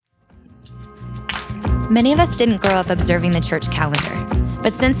Many of us didn't grow up observing the church calendar,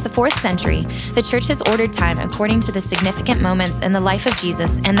 but since the 4th century, the church has ordered time according to the significant moments in the life of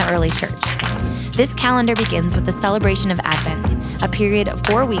Jesus and the early church. This calendar begins with the celebration of Advent, a period of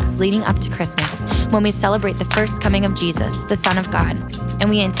 4 weeks leading up to Christmas, when we celebrate the first coming of Jesus, the Son of God, and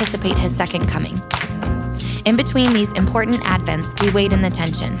we anticipate his second coming. In between these important Advents, we wait in the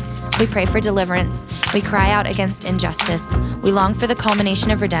tension. We pray for deliverance, we cry out against injustice, we long for the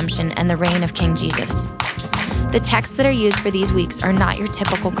culmination of redemption and the reign of King Jesus. The texts that are used for these weeks are not your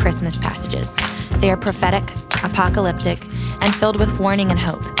typical Christmas passages. They are prophetic, apocalyptic, and filled with warning and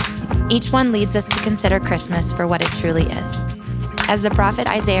hope. Each one leads us to consider Christmas for what it truly is. As the prophet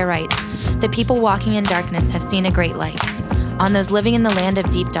Isaiah writes, "The people walking in darkness have seen a great light. On those living in the land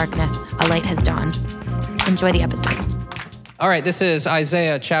of deep darkness, a light has dawned." Enjoy the episode. All right, this is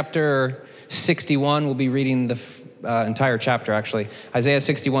Isaiah chapter 61. We'll be reading the entire chapter, actually. Isaiah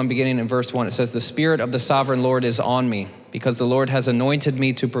 61, beginning in verse 1, it says, "The Spirit of the Sovereign Lord is on me, because the Lord has anointed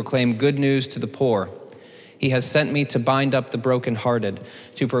me to proclaim good news to the poor. He has sent me to bind up the brokenhearted,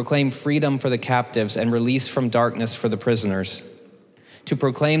 to proclaim freedom for the captives and release from darkness for the prisoners, to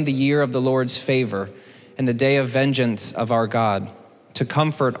proclaim the year of the Lord's favor and the day of vengeance of our God, to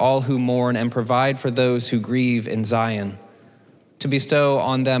comfort all who mourn and provide for those who grieve in Zion, to bestow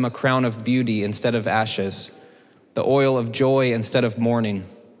on them a crown of beauty instead of ashes, the oil of joy instead of mourning,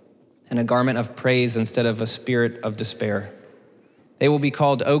 and a garment of praise instead of a spirit of despair. They will be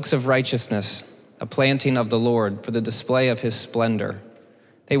called oaks of righteousness, a planting of the Lord for the display of his splendor.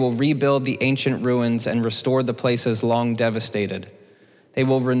 They will rebuild the ancient ruins and restore the places long devastated. They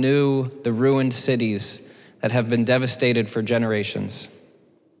will renew the ruined cities that have been devastated for generations.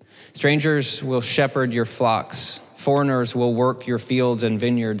 Strangers will shepherd your flocks. Foreigners will work your fields and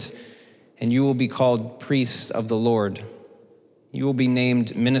vineyards, and you will be called priests of the Lord. You will be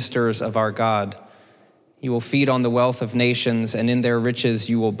named ministers of our God. You will feed on the wealth of nations, and in their riches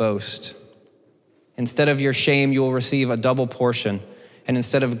you will boast. Instead of your shame, you will receive a double portion, and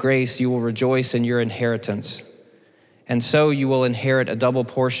instead of grace, you will rejoice in your inheritance. And so you will inherit a double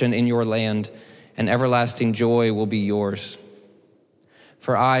portion in your land, and everlasting joy will be yours.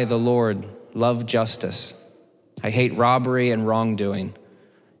 For I, the Lord, love justice. I hate robbery and wrongdoing.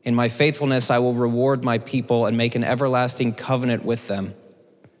 In my faithfulness, I will reward my people and make an everlasting covenant with them.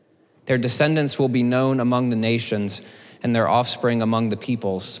 Their descendants will be known among the nations, and their offspring among the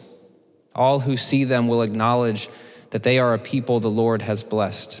peoples. All who see them will acknowledge that they are a people the Lord has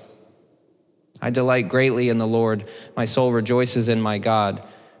blessed. I delight greatly in the Lord. My soul rejoices in my God,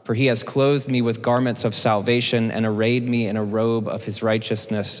 for he has clothed me with garments of salvation and arrayed me in a robe of his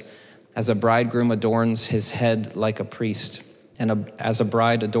righteousness, as a bridegroom adorns his head like a priest, and as a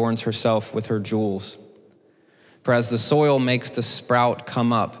bride adorns herself with her jewels. For as the soil makes the sprout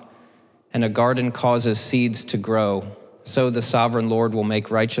come up, and a garden causes seeds to grow, so the sovereign Lord will make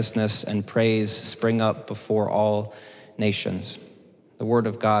righteousness and praise spring up before all nations." The word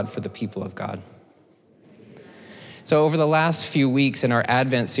of God for the people of God. So over the last few weeks in our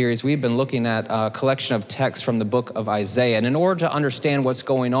Advent series, we've been looking at a collection of texts from the book of Isaiah. And in order to understand what's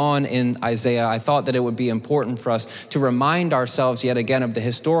going on in Isaiah, I thought that it would be important for us to remind ourselves yet again of the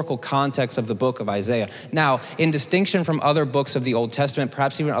historical context of the book of Isaiah. Now, in distinction from other books of the Old Testament,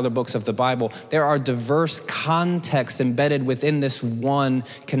 perhaps even other books of the Bible, there are diverse contexts embedded within this one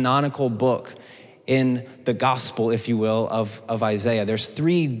canonical book in the gospel, if you will, of Isaiah. There's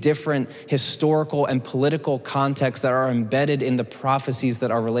 3 different historical and political contexts that are embedded in the prophecies that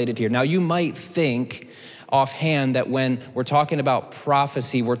are related here. Now, you might think offhand that when we're talking about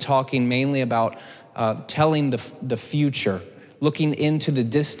prophecy, we're talking mainly about telling the future, looking into the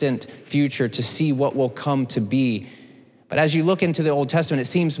distant future to see what will come to be. But as you look into the Old Testament, it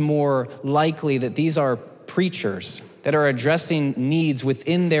seems more likely that these are preachers that are addressing needs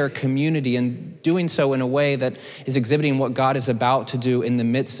within their community and doing so in a way that is exhibiting what God is about to do in the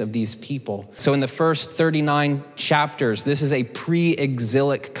midst of these people. So in the first 39 chapters, this is a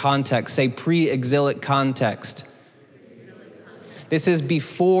pre-exilic context. Say pre-exilic context. This is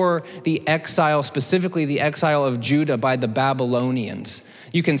before the exile, specifically the exile of Judah by the Babylonians.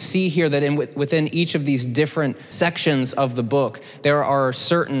 You can see here that within each of these different sections of the book, there are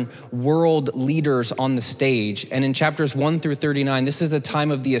certain world leaders on the stage. And in chapters 1 through 39, this is the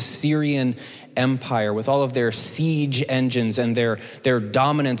time of the Assyrian empire with all of their siege engines and their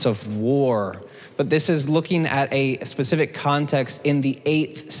dominance of war. But this is looking at a specific context in the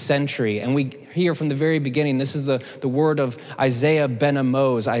 8th century. And we hear from the very beginning, this is the word of Isaiah ben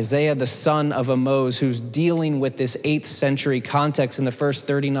Amoz, Isaiah the son of Amoz, who's dealing with this 8th century context in the first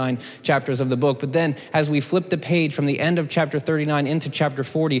 39 chapters of the book. But then as we flip the page from the end of chapter 39 into chapter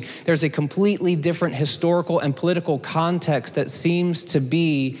 40, there's a completely different historical and political context that seems to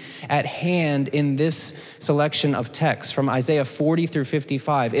be at hand in this selection of texts from Isaiah 40 through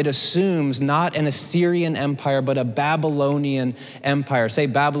 55. It assumes not an Assyrian empire, but a Babylonian empire. Say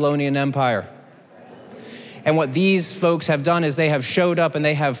Babylonian Empire. And what these folks have done is they have showed up and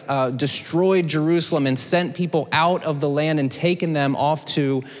they have destroyed Jerusalem and sent people out of the land and taken them off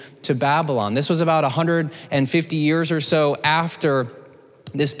to Babylon. This was about 150 years or so after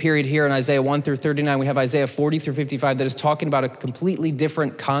this period here in Isaiah 1 through 39. We have Isaiah 40 through 55 that is talking about a completely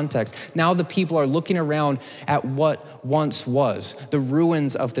different context. Now the people are looking around at what once was, the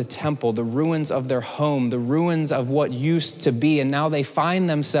ruins of the temple, the ruins of their home, the ruins of what used to be. And now they find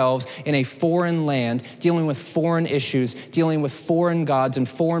themselves in a foreign land, dealing with foreign issues, dealing with foreign gods and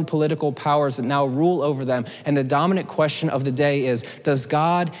foreign political powers that now rule over them. And the dominant question of the day is, does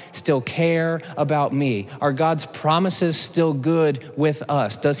God still care about me? Are God's promises still good with us?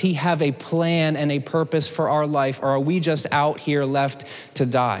 Does he have a plan and a purpose for our life, or are we just out here left to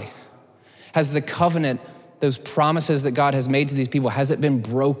die? Has the covenant, those promises that God has made to these people, has it been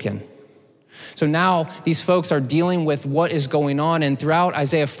broken? So now these folks are dealing with what is going on, and throughout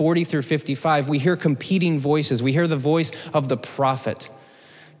Isaiah 40 through 55, we hear competing voices. We hear the voice of the prophet,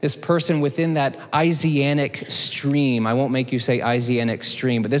 this person within that Isaianic stream. I won't make you say Isaianic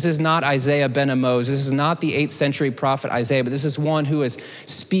stream, but this is not Isaiah ben Amoz. This is not the 8th century prophet Isaiah, but this is one who is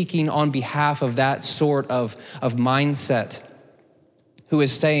speaking on behalf of that sort of mindset, who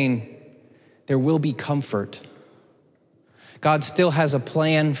is saying, there will be comfort. God still has a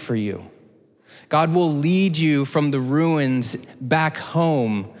plan for you. God will lead you from the ruins back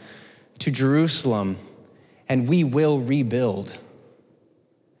home to Jerusalem, and we will rebuild.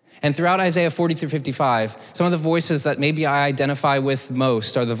 And throughout Isaiah 40 through 55, some of the voices that maybe I identify with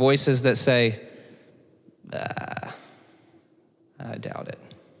most are the voices that say, I doubt it.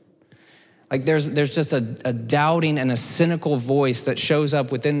 Like there's just a doubting and a cynical voice that shows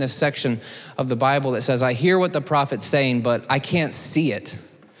up within this section of the Bible that says, I hear what the prophet's saying, but I can't see it.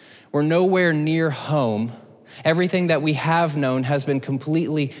 We're nowhere near home. Everything that we have known has been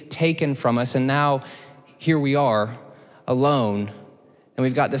completely taken from us, and now here we are alone. And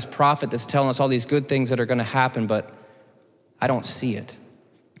we've got this prophet that's telling us all these good things that are going to happen, but I don't see it.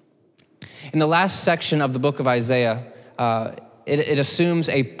 In the last section of the book of Isaiah, it assumes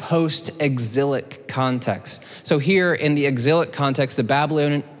a post-exilic context. So here in the exilic context, the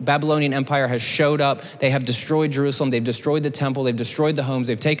Babylonian Empire has showed up. They have destroyed Jerusalem. They've destroyed the temple. They've destroyed the homes.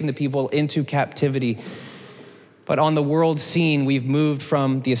 They've taken the people into captivity. But on the world scene, we've moved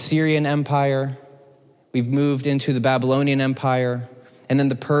from the Assyrian Empire. We've moved into the Babylonian Empire. And then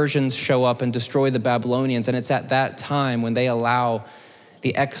the Persians show up and destroy the Babylonians. And it's at that time when they allow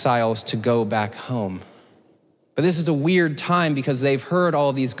the exiles to go back home. But this is a weird time because they've heard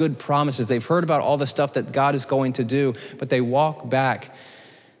all these good promises. They've heard about all the stuff that God is going to do, but they walk back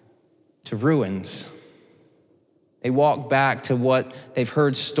to ruins. They walk back to what they've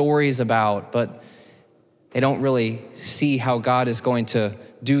heard stories about, but they don't really see how God is going to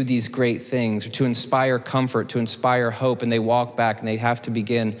do these great things, to inspire comfort, to inspire hope, and they walk back and they have to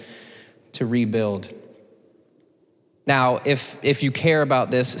begin to rebuild. Now, if you care about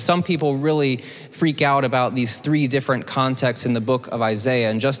this, some people really freak out about these 3 different contexts in the book of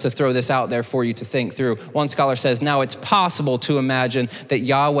Isaiah. And just to throw this out there for you to think through, one scholar says, now it's possible to imagine that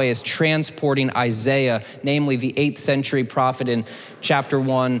Yahweh is transporting Isaiah, namely the 8th century prophet in chapter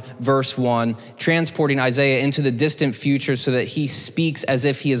 1, verse 1, transporting Isaiah into the distant future so that he speaks as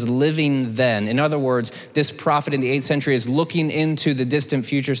if he is living then. In other words, this prophet in the 8th century is looking into the distant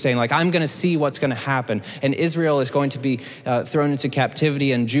future saying, like, I'm going to see what's going to happen. And Israel is going to be thrown into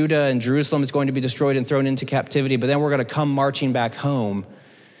captivity, and Judah and Jerusalem is going to be destroyed and thrown into captivity, but then we're going to come marching back home.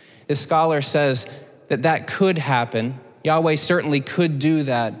 This scholar says that could happen. Yahweh certainly could do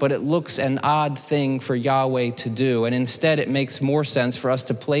that, but it looks an odd thing for Yahweh to do. And instead, it makes more sense for us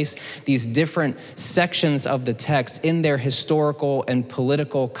to place these different sections of the text in their historical and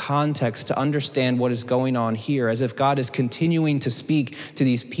political context to understand what is going on here, as if God is continuing to speak to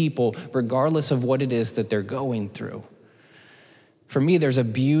these people regardless of what it is that they're going through. For me, there's a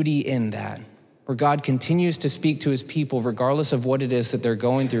beauty in that. where God continues to speak to his people regardless of what it is that they're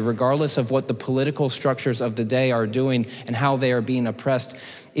going through, regardless of what the political structures of the day are doing and how they are being oppressed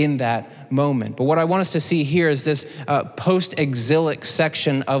in that moment. But what I want us to see here is this post-exilic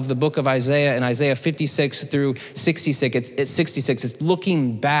section of the book of Isaiah, in Isaiah 56 through 66. It's 66. It's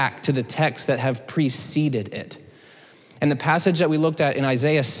looking back to the texts that have preceded it. And the passage that we looked at in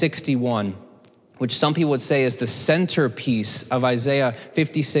Isaiah 61, which some people would say is the centerpiece of Isaiah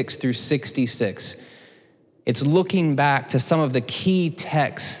 56 through 66. It's looking back to some of the key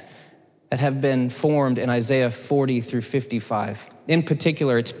texts that have been formed in Isaiah 40 through 55. In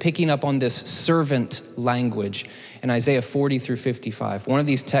particular, it's picking up on this servant language in Isaiah 40 through 55. One of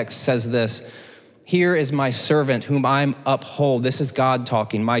these texts says this: "Here is my servant whom I uphold." This is God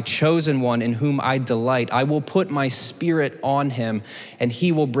talking. "My chosen one in whom I delight. I will put my spirit on him, and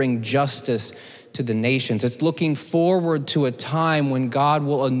he will bring justice to the nations." It's looking forward to a time when God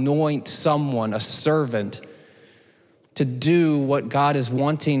will anoint someone, a servant, to do what God is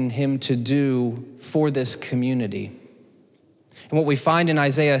wanting him to do for this community. And what we find in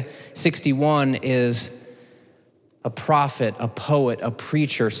Isaiah 61 is a prophet, a poet, a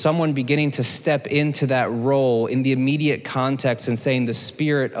preacher, someone beginning to step into that role in the immediate context and saying, "The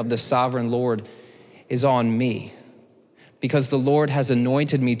Spirit of the sovereign Lord is on me, because the Lord has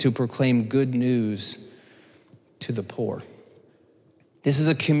anointed me to proclaim good news to the poor." This is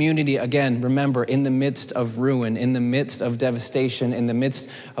a community, again, remember, in the midst of ruin, in the midst of devastation, in the midst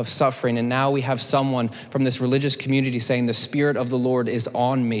of suffering. And now we have someone from this religious community saying, "The Spirit of the Lord is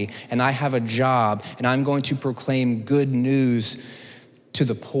on me, and I have a job, and I'm going to proclaim good news to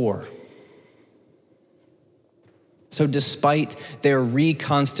the poor." So despite their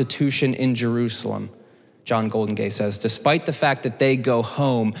reconstitution in Jerusalem, John Goldengay says, despite the fact that they go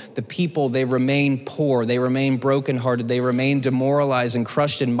home, the people, they remain poor, they remain brokenhearted, they remain demoralized and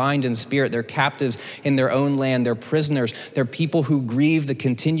crushed in mind and spirit. They're captives in their own land, they're prisoners, they're people who grieve the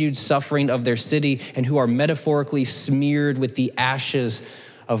continued suffering of their city and who are metaphorically smeared with the ashes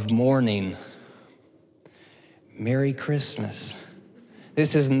of mourning. Merry Christmas.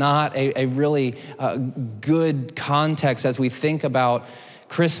 This is not a really good context as we think about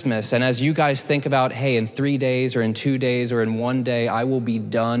Christmas. And as you guys think about, hey, in 3 days or in 2 days or in 1 day, I will be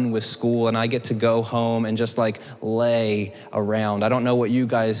done with school and I get to go home and just like lay around. I don't know what you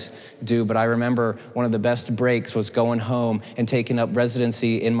guys do, but I remember one of the best breaks was going home and taking up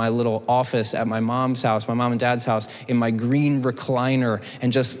residency in my little office at my mom's house, my mom and dad's house, in my green recliner,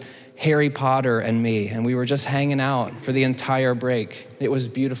 and just Harry Potter and me, and we were just hanging out for the entire break. It was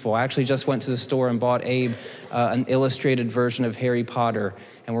beautiful. I actually just went to the store and bought Abe an illustrated version of Harry Potter,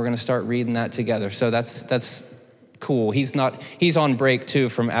 and we're gonna start reading that together. So that's cool. He's on break too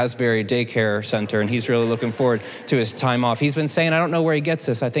from Asbury Daycare Center, and he's really looking forward to his time off. He's been saying, I don't know where he gets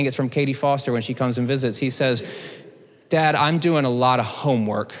this. I think it's from Katie Foster when she comes and visits. He says, "Dad, I'm doing a lot of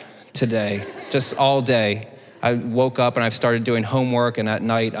homework today, just all day. I woke up and I've started doing homework, and at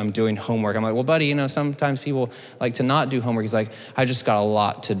night I'm doing homework." I'm like, "Well, buddy, sometimes people like to not do homework." He's like, "I just got a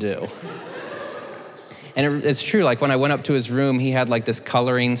lot to do." And it's true, like when I went up to his room, he had like this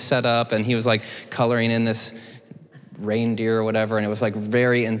coloring set up, and he was like coloring in this reindeer or whatever, and it was like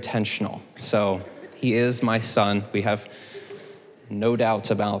very intentional. So he is my son. We have no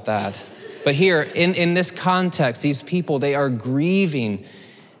doubts about that. But here, in this context, these people, they are grieving.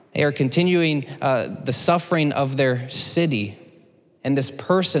 They are continuing the suffering of their city. And this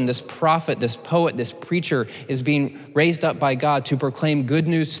person, this prophet, this poet, this preacher is being raised up by God to proclaim good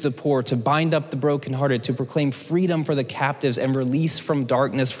news to the poor, to bind up the brokenhearted, to proclaim freedom for the captives and release from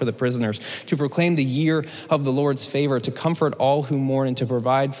darkness for the prisoners, to proclaim the year of the Lord's favor, to comfort all who mourn, and to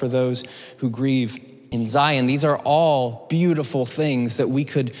provide for those who grieve in Zion. These are all beautiful things that we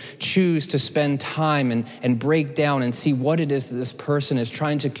could choose to spend time and break down and see what it is that this person is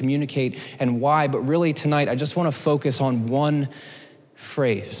trying to communicate and why. But really tonight, I just want to focus on one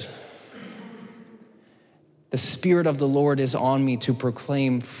phrase. The Spirit of the Lord is on me to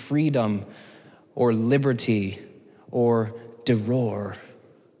proclaim freedom or liberty or doror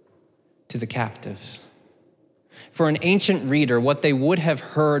to the captives. For an ancient reader, what they would have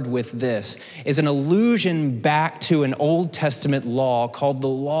heard with this is an allusion back to an Old Testament law called the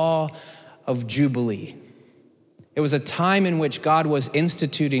Law of Jubilee. It was a time in which God was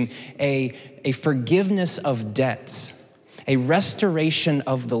instituting a forgiveness of debts, a restoration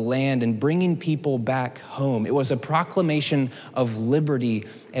of the land, and bringing people back home. It was a proclamation of liberty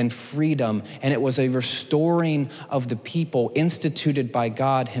and freedom. And it was a restoring of the people instituted by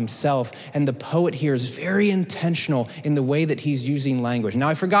God himself. And the poet here is very intentional in the way that he's using language. Now,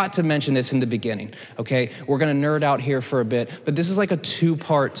 I forgot to mention this in the beginning, okay? We're gonna nerd out here for a bit, but this is like a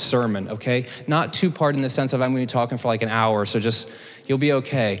two-part sermon, okay? Not two-part in the sense of I'm gonna be talking for like an hour, so just, you'll be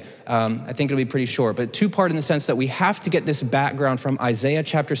okay. I think it'll be pretty short, but two-part in the sense that we have to get this background from Isaiah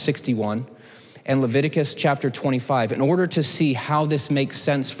chapter 61 and Leviticus chapter 25 in order to see how this makes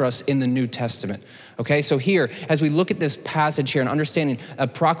sense for us in the New Testament. Okay, so here, as we look at this passage here and understanding a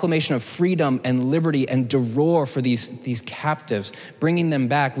proclamation of freedom and liberty and doror for these captives, bringing them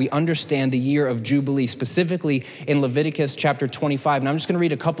back, we understand the year of Jubilee, specifically in Leviticus chapter 25. And I'm just gonna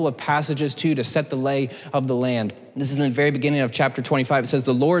read a couple of passages too to set the lay of the land. This is in the very beginning of chapter 25. It says,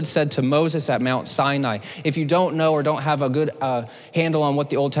 the Lord said to Moses at Mount Sinai. If you don't know or don't have a good handle on what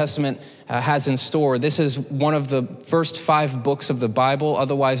the Old Testament has in store, this is one of the first 5 books of the Bible,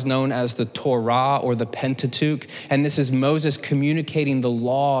 otherwise known as the Torah or the Pentateuch. And this is Moses communicating the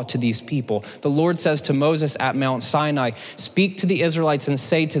law to these people. The Lord says to Moses at Mount Sinai, speak to the Israelites and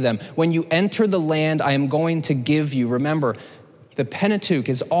say to them, when you enter the land I am going to give you. Remember, the Pentateuch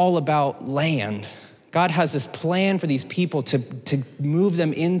is all about land. God has this plan for these people to move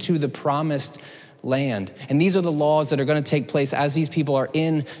them into the promised land. And these are the laws that are going to take place as these people are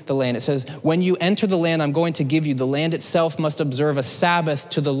in the land. It says, when you enter the land I'm going to give you, the land itself must observe a Sabbath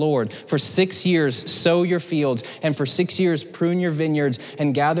to the Lord. For 6 years sow your fields, and for 6 years prune your vineyards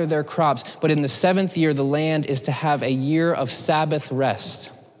and gather their crops. But in the 7th year the land is to have a year of Sabbath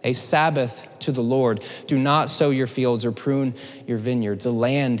rest. A Sabbath to the Lord. Do not sow your fields or prune your vineyards. The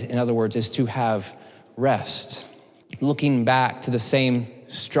land, in other words, is to have rest. Looking back to the same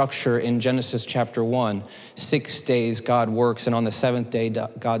structure in Genesis chapter 1, 6 days God works, and on the 7th day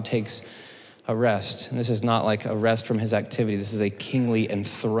God takes a rest. And this is not like a rest from his activity. This is a kingly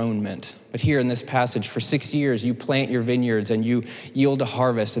enthronement. But here in this passage, for 6 years you plant your vineyards and you yield a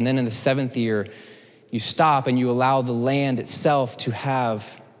harvest. And then in the 7th year, you stop and you allow the land itself to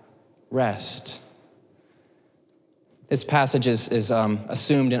have rest. This passage is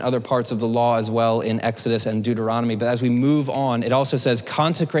assumed in other parts of the law as well in Exodus and Deuteronomy. But as we move on, it also says,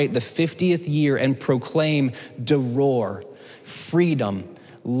 consecrate the 50th year and proclaim doror, freedom,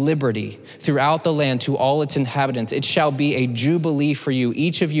 liberty throughout the land to all its inhabitants. It shall be a jubilee for you.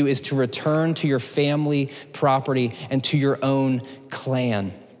 Each of you is to return to your family property and to your own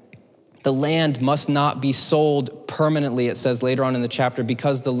clan. The land must not be sold permanently, it says later on in the chapter,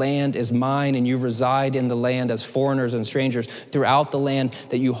 because the land is mine and you reside in the land as foreigners and strangers. Throughout the land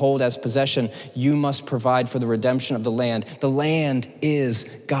that you hold as possession, you must provide for the redemption of the land. The land is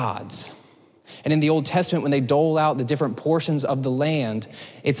God's. And in the Old Testament, when they dole out the different portions of the land,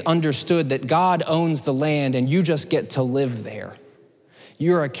 it's understood that God owns the land and you just get to live there.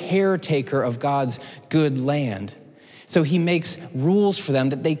 You're a caretaker of God's good land. So he makes rules for them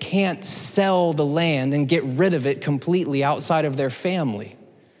that they can't sell the land and get rid of it completely outside of their family.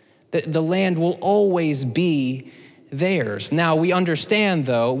 The land will always be theirs. Now, we understand,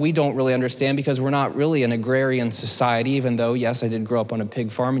 though, we don't really understand because we're not really an agrarian society, even though, yes, I did grow up on a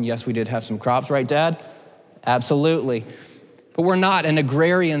pig farm, and yes, we did have some crops, right, Dad? Absolutely. But we're not an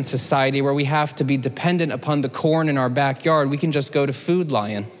agrarian society where we have to be dependent upon the corn in our backyard. We can just go to Food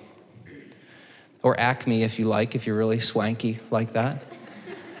Lion. Or Acme, if you like, if you're really swanky like that.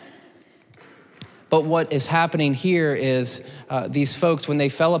 But what is happening here is these folks, when they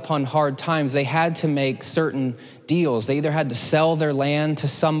fell upon hard times, they had to make certain deals. They either had to sell their land to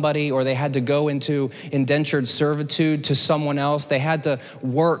somebody or they had to go into indentured servitude to someone else. They had to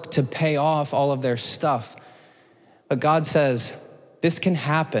work to pay off all of their stuff. But God says, this can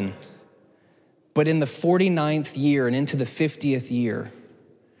happen. But in the 49th year and into the 50th year,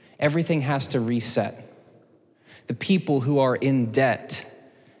 everything has to reset. The people who are in debt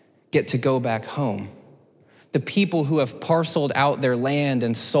get to go back home. The people who have parceled out their land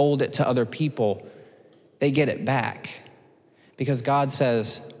and sold it to other people, they get it back. Because God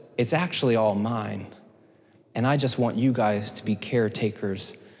says, it's actually all mine. And I just want you guys to be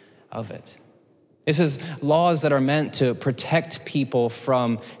caretakers of it. This is laws that are meant to protect people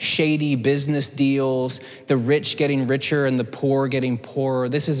from shady business deals, the rich getting richer and the poor getting poorer.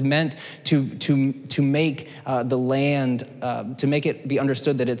 This is meant to make the land, to make it be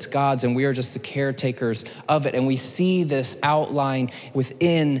understood that it's God's and we are just the caretakers of it. And we see this outline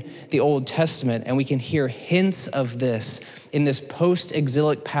within the Old Testament, and we can hear hints of this in this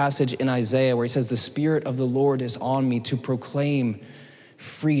post-exilic passage in Isaiah where he says, the Spirit of the Lord is on me to proclaim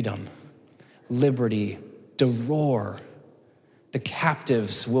freedom, liberty, doror. The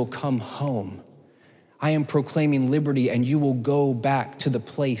captives will come home. I am proclaiming liberty, and you will go back to the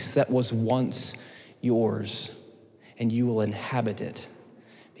place that was once yours, and you will inhabit it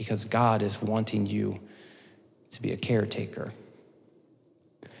because God is wanting you to be a caretaker.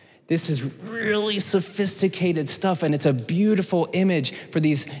 This is really sophisticated stuff, and it's a beautiful image for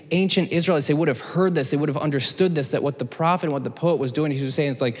these ancient Israelites. They would have heard this. They would have understood this, that what the prophet and what the poet was doing, he was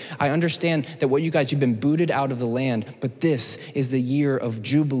saying, it's like, I understand that what you guys, you've been booted out of the land, but this is the year of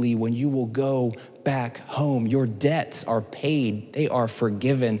Jubilee when you will go back home. Your debts are paid. They are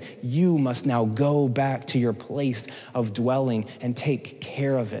forgiven. You must now go back to your place of dwelling and take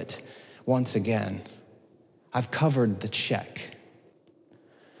care of it once again. I've covered the check.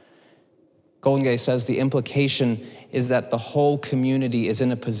 Golden Gate says the implication is that the whole community is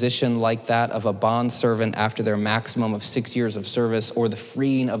in a position like that of a bondservant after their maximum of 6 years of service, or the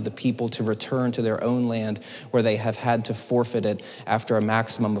freeing of the people to return to their own land where they have had to forfeit it after a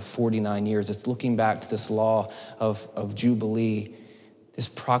maximum of 49 years. It's looking back to this law of Jubilee, this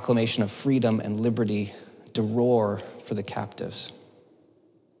proclamation of freedom and liberty, doror for the captives.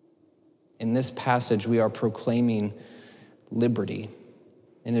 In this passage, we are proclaiming liberty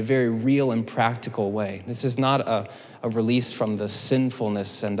in a very real and practical way. This is not a release from the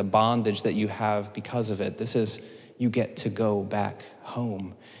sinfulness and the bondage that you have because of it. This is, you get to go back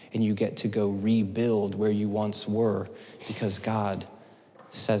home and you get to go rebuild where you once were because God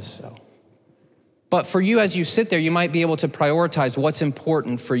says so. But for you, as you sit there, you might be able to prioritize what's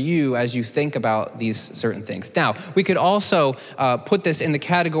important for you as you think about these certain things. Now, we could also put this in the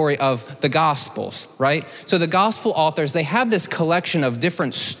category of the Gospels, right? So the Gospel authors, they have this collection of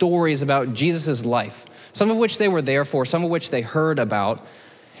different stories about Jesus' life, some of which they were there for, some of which they heard about.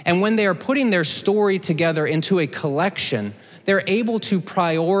 And when they are putting their story together into a collection, they're able to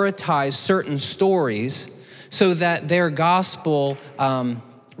prioritize certain stories so that their gospel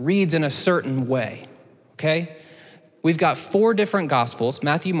reads in a certain way, okay? We've got 4 different gospels,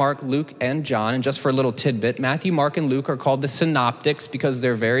 Matthew, Mark, Luke, and John. And just for a little tidbit, Matthew, Mark, and Luke are called the synoptics because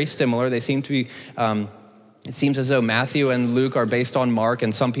they're very similar. They seem to be, it seems as though Matthew and Luke are based on Mark,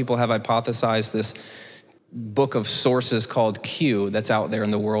 and some people have hypothesized this book of sources called Q that's out there in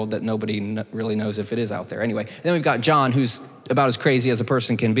the world that nobody really knows if it is out there. Anyway, then we've got John, who's about as crazy as a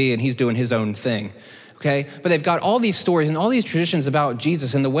person can be, and he's doing his own thing. Okay, but they've got all these stories and all these traditions about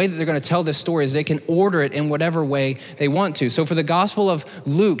Jesus, and the way that they're going to tell this story is they can order it in whatever way they want to. So for the Gospel of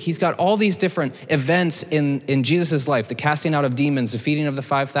Luke, he's got all these different events in Jesus' life: the casting out of demons, the feeding of the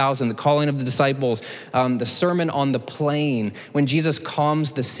 5,000, the calling of the disciples, the sermon on the plain, when Jesus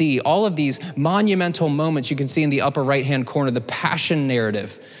calms the sea, all of these monumental moments you can see in the upper right-hand corner, the passion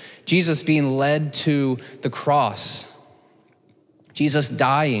narrative, Jesus being led to the cross, Jesus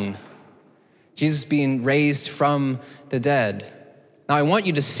dying, Jesus being raised from the dead. Now, I want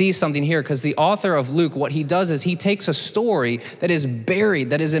you to see something here, because the author of Luke, what he does is he takes a story that is buried,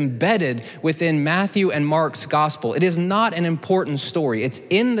 that is embedded within Matthew and Mark's gospel. It is not an important story. It's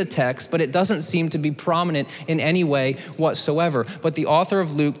in the text, but it doesn't seem to be prominent in any way whatsoever. But the author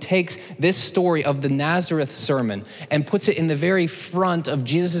of Luke takes this story of the Nazareth sermon and puts it in the very front of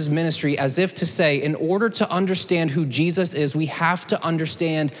Jesus' ministry, as if to say, in order to understand who Jesus is, we have to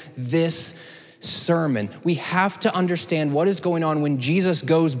understand this sermon. We have to understand what is going on when Jesus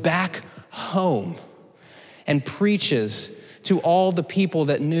goes back home and preaches to all the people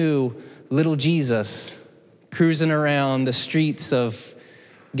that knew little Jesus cruising around the streets of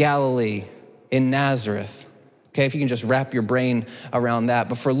Galilee in Nazareth. Okay, if you can just wrap your brain around that.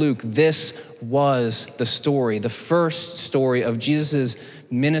 But for Luke, this was the story, the first story of Jesus'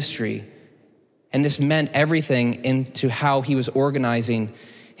 ministry. And this meant everything into how he was organizing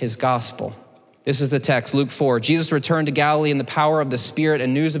his gospel. This is the text, Luke 4. Jesus returned to Galilee in the power of the Spirit,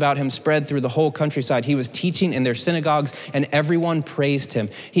 and news about him spread through the whole countryside. He was teaching in their synagogues, and everyone praised him.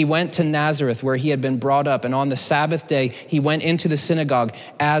 He went to Nazareth, where he had been brought up, and on the Sabbath day, he went into the synagogue,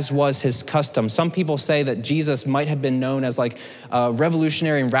 as was his custom. Some people say that Jesus might have been known as like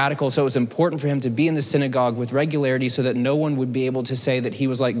revolutionary and radical, so it was important for him to be in the synagogue with regularity so that no one would be able to say that he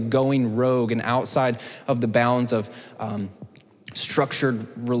was like going rogue and outside of the bounds of structured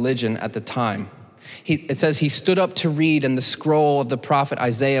religion at the time. It says he stood up to read, and the scroll of the prophet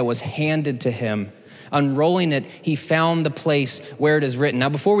Isaiah was handed to him. Unrolling it, he found the place where it is written. Now,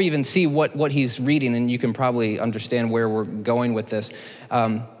 before we even see what he's reading, and you can probably understand where we're going with this,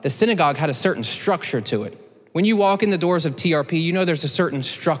 the synagogue had a certain structure to it. When you walk in the doors of TRP, you know there's a certain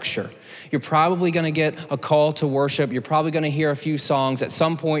structure. You're probably going to get a call to worship. You're probably going to hear a few songs. At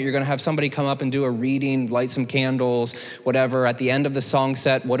some point, you're going to have somebody come up and do a reading, light some candles, whatever. At the end of the song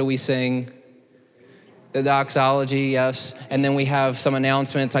set, what do we sing? The doxology, yes. And then we have some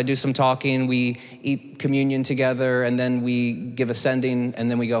announcements. I do some talking. We eat communion together, and then we give a sending, and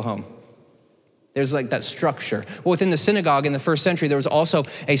then we go home. There's like that structure. Well, within the synagogue in the first century, there was also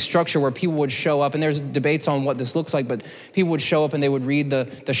a structure where people would show up, and there's debates on what this looks like, but people would show up and they would read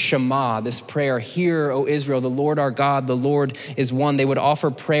the Shema, this prayer, "Hear, O Israel, the Lord our God, the Lord is one." They would offer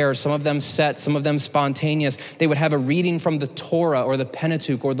prayers, some of them set, some of them spontaneous. They would have a reading from the Torah or the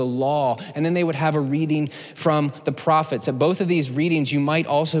Pentateuch or the law, and then they would have a reading from the prophets. At both of these readings, you might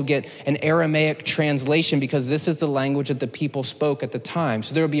also get an Aramaic translation because this is the language that the people spoke at the time.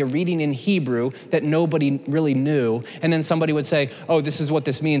 So there would be a reading in Hebrew that nobody really knew. And then somebody would say, oh, this is what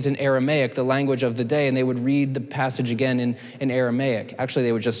this means in Aramaic, the language of the day. And they would read the passage again in Aramaic. Actually,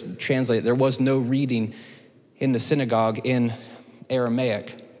 they would just translate it. There was no reading in the synagogue in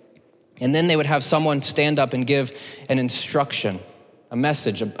Aramaic. And then they would have someone stand up and give an instruction, a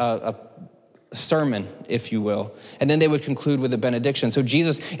message, a sermon, if you will. And then they would conclude with a benediction. So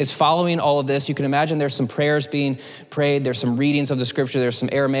Jesus is following all of this. You can imagine there's some prayers being prayed. There's some readings of the scripture. There's some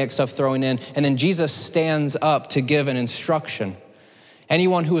Aramaic stuff thrown in. And then Jesus stands up to give an instruction.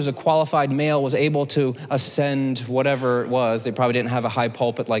 Anyone who was a qualified male was able to ascend whatever it was. They probably didn't have a high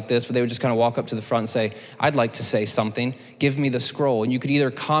pulpit like this, but they would just kind of walk up to the front and say, I'd like to say something. Give me the scroll. And you could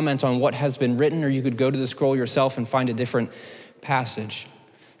either comment on what has been written, or you could go to the scroll yourself and find a different passage.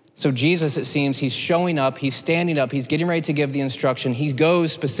 So Jesus, it seems, he's showing up, he's standing up, he's getting ready to give the instruction. He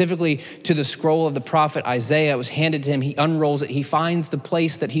goes specifically to the scroll of the prophet Isaiah. It was handed to him. He unrolls it. He finds the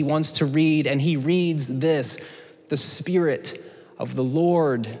place that he wants to read, and he reads this: "The Spirit of the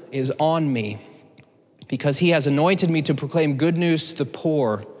Lord is on me, because he has anointed me to proclaim good news to the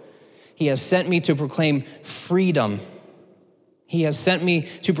poor. He has sent me to proclaim freedom. He has sent me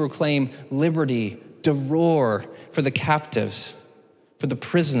to proclaim liberty, doror for the captives, for the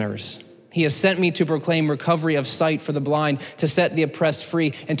prisoners. He has sent me to proclaim recovery of sight for the blind, to set the oppressed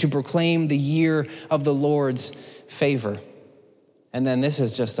free, and to proclaim the year of the Lord's favor." And then this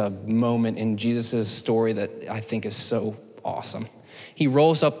is just a moment in Jesus' story that I think is so awesome. He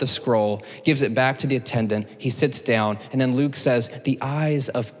rolls up the scroll, gives it back to the attendant, he sits down, and then Luke says, the eyes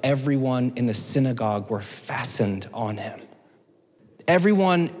of everyone in the synagogue were fastened on him.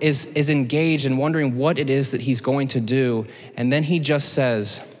 Everyone is engaged and wondering what it is that he's going to do. And then he just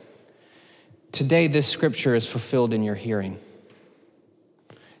says, "Today this scripture is fulfilled in your hearing."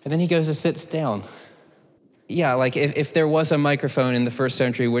 And then he goes and sits down. Yeah, like if there was a microphone in the first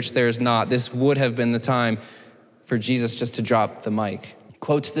century, which there's not, this would have been the time for Jesus just to drop the mic. He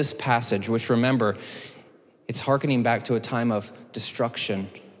quotes this passage, which, remember, it's hearkening back to a time of destruction,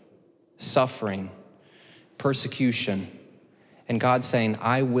 suffering, persecution, and God saying,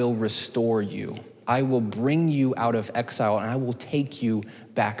 I will restore you. I will bring you out of exile, and I will take you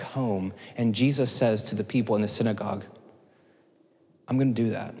back home. And Jesus says to the people in the synagogue, I'm going to do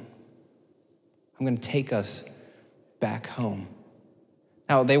that. I'm going to take us back home.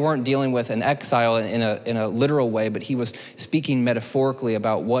 Now, they weren't dealing with an exile in a literal way, but he was speaking metaphorically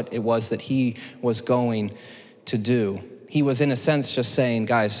about what it was that he was going to do. He was, in a sense, just saying,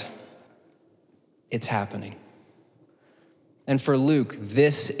 guys, it's happening. And for Luke,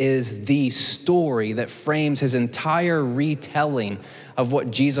 this is the story that frames his entire retelling of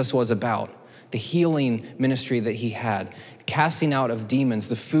what Jesus was about. The healing ministry that he had, casting out of demons,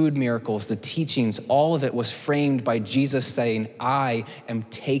 the food miracles, the teachings, all of it was framed by Jesus saying, I am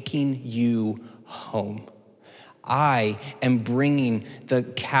taking you home. I am bringing the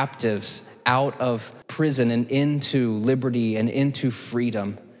captives out of prison and into liberty and into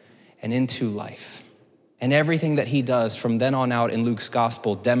freedom and into life. And everything that he does from then on out in Luke's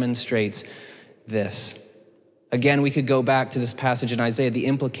gospel demonstrates this. Again, we could go back to this passage in Isaiah. The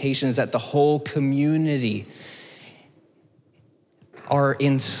implication is that the whole community are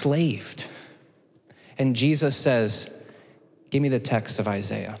enslaved. And Jesus says, give me the text of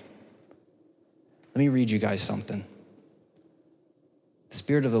Isaiah. Let me read you guys something. The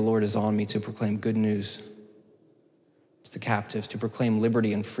Spirit of the Lord is on me to proclaim good news to the captives, to proclaim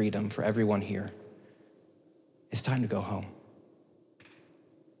liberty and freedom for everyone here. It's time to go home.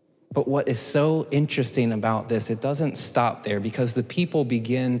 But what is so interesting about this, it doesn't stop there, because the people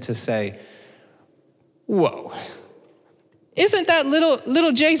begin to say, whoa, isn't that little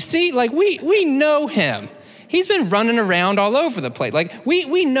JC? Like, we know him. He's been running around all over the place. Like,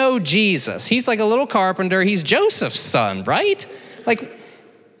 we know Jesus. He's like a little carpenter. He's Joseph's son, right? Like,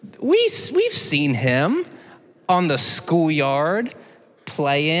 we've seen him on the schoolyard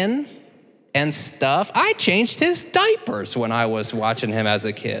playing and stuff. I changed his diapers when I was watching him as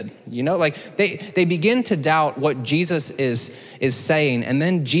a kid. You know, like they begin to doubt what Jesus is saying, and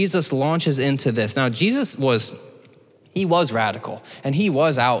then Jesus launches into this. Now, Jesus was radical, and he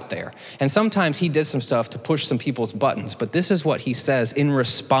was out there. And sometimes he did some stuff to push some people's buttons, but this is what he says in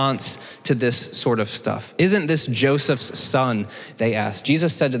response to this sort of stuff. "Isn't this Joseph's son?" they asked.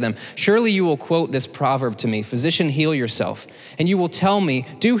 Jesus said to them, "Surely you will quote this proverb to me, 'Physician, heal yourself.' And you will tell me,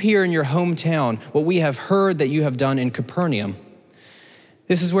 'Do here in your hometown what we have heard that you have done in Capernaum.'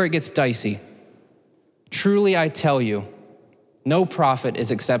 This is where it gets dicey. Truly I tell you, no prophet is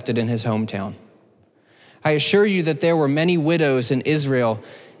accepted in his hometown. I assure you that there were many widows in Israel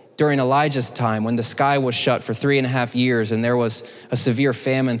during Elijah's time when the sky was shut for 3.5 years and there was a severe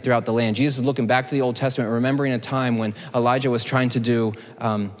famine throughout the land." Jesus is looking back to the Old Testament, remembering a time when Elijah was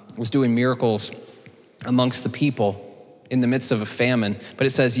doing miracles amongst the people in the midst of a famine. But it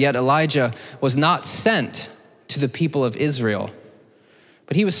says, "Yet Elijah was not sent to the people of Israel,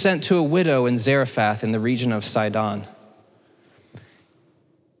 but he was sent to a widow in Zarephath in the region of Sidon."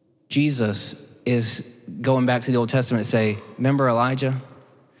 Jesus is going back to the Old Testament to say, remember Elijah?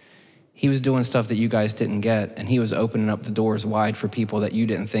 He was doing stuff that you guys didn't get, and he was opening up the doors wide for people that you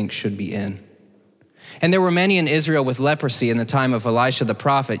didn't think should be in. "And there were many in Israel with leprosy in the time of Elisha the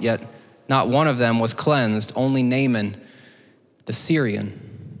prophet, yet not one of them was cleansed, only Naaman the Syrian."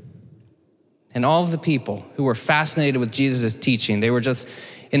 And all of the people who were fascinated with Jesus' teaching, they were just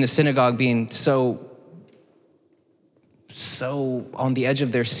in the synagogue being so on the edge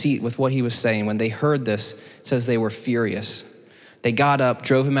of their seat with what he was saying. When they heard this, it says they were furious. They got up,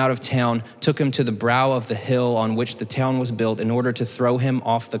 drove him out of town, took him to the brow of the hill on which the town was built in order to throw him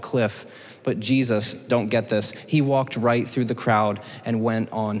off the cliff. But Jesus, don't get this, he walked right through the crowd and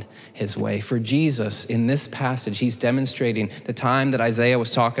went on his way. For Jesus, in this passage, he's demonstrating the time that Isaiah was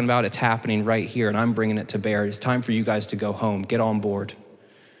talking about. It's happening right here, and I'm bringing it to bear. It's time for you guys to go home. Get on board.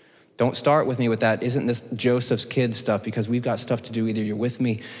 Don't start with me with that, "Isn't this Joseph's kid?" stuff, because we've got stuff to do. Either you're with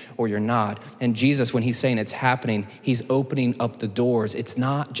me or you're not. And Jesus, when he's saying it's happening, he's opening up the doors. It's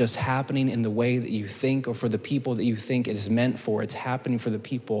not just happening in the way that you think or for the people that you think it is meant for. It's happening for the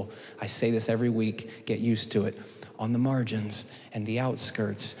people, I say this every week, get used to it, on the margins and the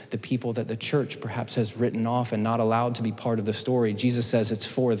outskirts, the people that the church perhaps has written off and not allowed to be part of the story. Jesus says it's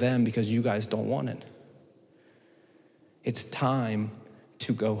for them because you guys don't want it. It's time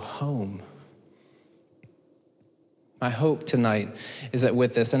to go home. My hope tonight is that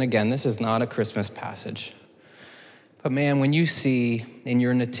with this, and again, this is not a Christmas passage, but man, when you see in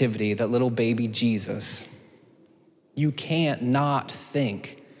your nativity that little baby Jesus, you can't not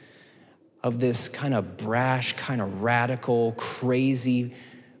think of this kind of brash, kind of radical, crazy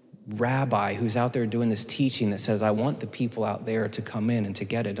rabbi who's out there doing this teaching that says, I want the people out there to come in and to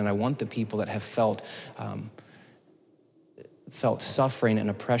get it, and I want the people that have felt suffering and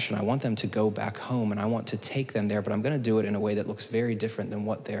oppression, I want them to go back home, and I want to take them there, but I'm going to do it in a way that looks very different than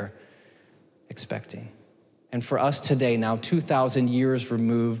what they're expecting. And for us today, now 2,000 years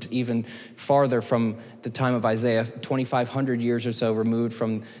removed, even farther from the time of Isaiah, 2,500 years or so removed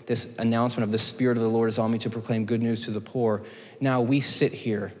from this announcement of the Spirit of the Lord is on me to proclaim good news to the poor, now we sit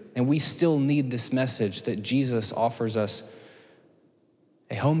here, and we still need this message that Jesus offers us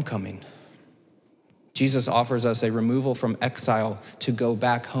a homecoming. Jesus offers us a removal from exile to go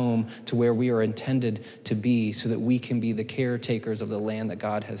back home to where we are intended to be so that we can be the caretakers of the land that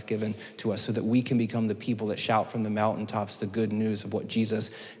God has given to us, so that we can become the people that shout from the mountaintops the good news of what Jesus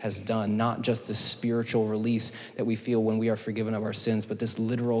has done, not just the spiritual release that we feel when we are forgiven of our sins, but this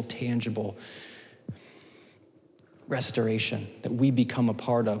literal, tangible restoration that we become a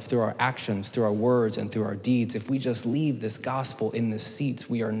part of through our actions, through our words, and through our deeds. If we just leave this gospel in the seats,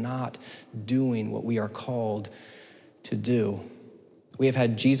 we are not doing what we are called to do. We have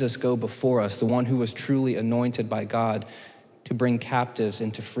had Jesus go before us, the one who was truly anointed by God to bring captives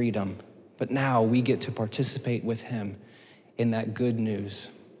into freedom. But now we get to participate with him in that good news,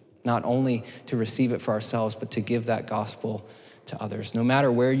 not only to receive it for ourselves, but to give that gospel to others. No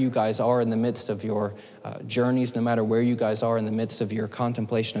matter where you guys are in the midst of your journeys, no matter where you guys are in the midst of your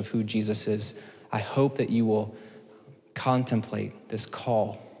contemplation of who Jesus is, I hope that you will contemplate this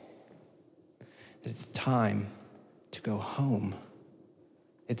call, that it's time to go home.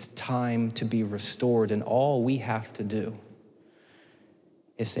 It's time to be restored, and all we have to do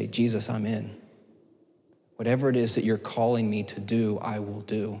is say, Jesus, I'm in. Whatever it is that you're calling me to do, I will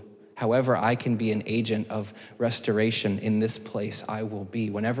do. However I can be an agent of restoration in this place, I will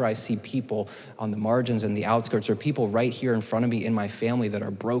be. Whenever I see people on the margins and the outskirts, or people right here in front of me in my family that are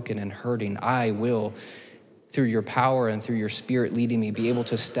broken and hurting, I will through your power and through your Spirit leading me, be able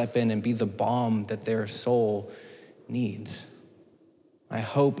to step in and be the balm that their soul needs. My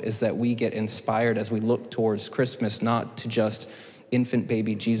hope is that we get inspired as we look towards Christmas, not to just infant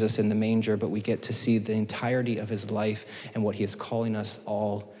baby Jesus in the manger, but we get to see the entirety of his life and what he is calling us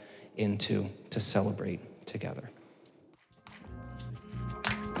all into to celebrate together.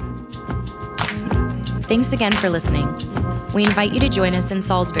 Thanks again for listening. We invite you to join us in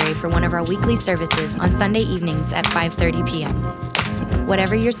Salisbury for one of our weekly services on Sunday evenings at 5:30 p.m.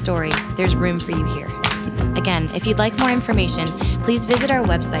 Whatever your story, there's room for you here. Again, if you'd like more information, please visit our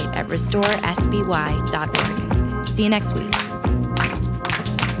website at restoresby.org. See you next week.